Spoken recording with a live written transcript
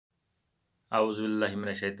أعوذ بالله من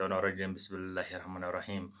الشيطان الرجيم بسم الله الرحمن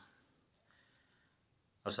الرحيم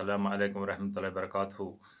Assalamu alaikum warahmatullahi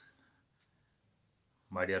wabarakatuh.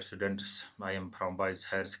 My dear students, I am from Boys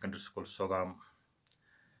Higher Secondary School Sogam,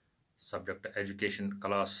 subject education,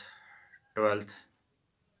 class 12th,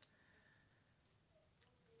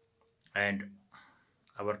 and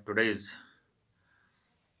our today's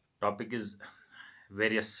topic is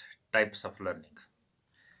various types of learning.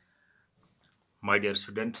 My dear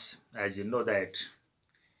students, as you know that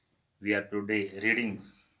we are today reading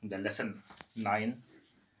the lesson 9,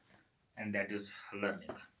 and that is learning.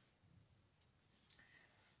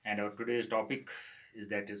 And our today's topic is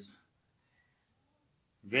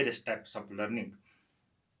various types of learning.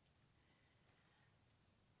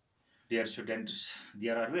 Dear students,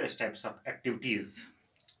 there are various types of activities.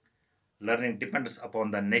 Learning depends upon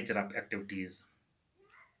the nature of activities.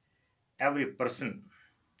 Every person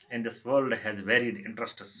in this world has varied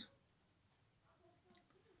interests.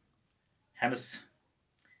 Hence,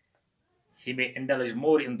 he may indulge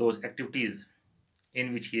more in those activities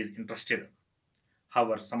in which he is interested.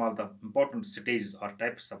 However, some of the important stages or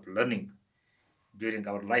types of learning during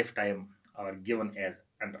our lifetime are given as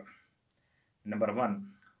under. Number 1,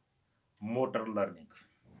 motor learning.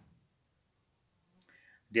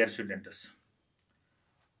 Dear students,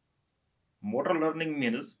 motor learning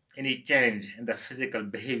means any change in the physical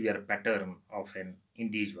behavior pattern of an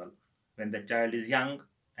individual. When the child is young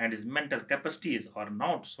and his mental capacities are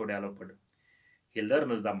not so developed, he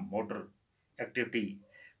learns the motor activity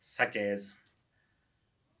such as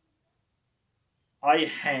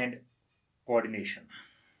eye-hand coordination,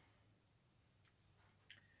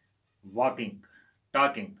 walking,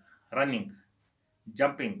 talking, running,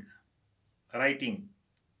 jumping, writing,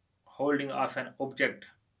 holding of an object,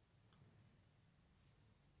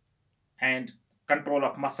 and control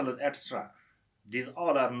of muscles, etc. These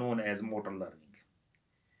all are known as motor learning.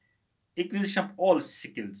 Acquisition of all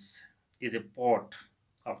skills is a part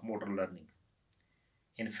of motor learning.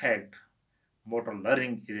 In fact, motor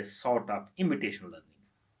learning is a sort of imitation learning.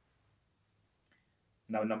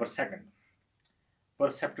 Now, number 2,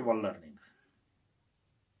 perceptual learning.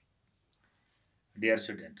 Dear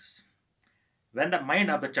students, when the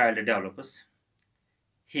mind of the child develops,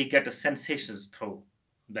 he gets sensations through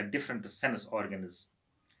the different sense organs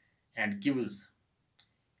and gives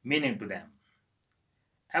meaning to them.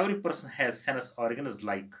 Every person has sense organs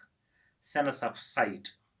like sense of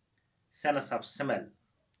sight, sense of smell,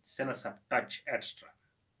 sense of touch, etc.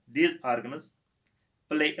 These organs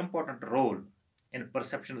play important role in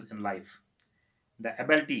perceptions in life. The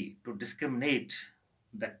ability to discriminate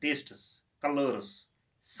the tastes, colors,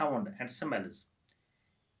 sound, and smells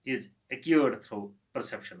is acquired through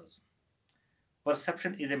perceptions.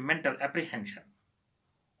 Perception is a mental apprehension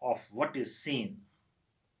of what is seen,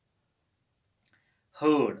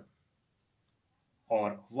 heard,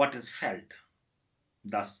 or what is felt.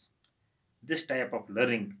 Thus, this type of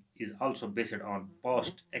learning is also based on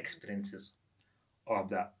past experiences of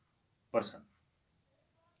the person.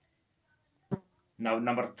 Now,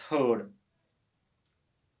 number 3,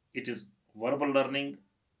 it is verbal learning.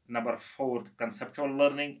 Number 4, conceptual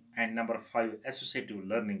learning, and number 5, associative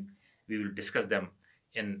learning. We will discuss them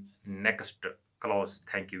in next class.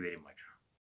 Thank you very much.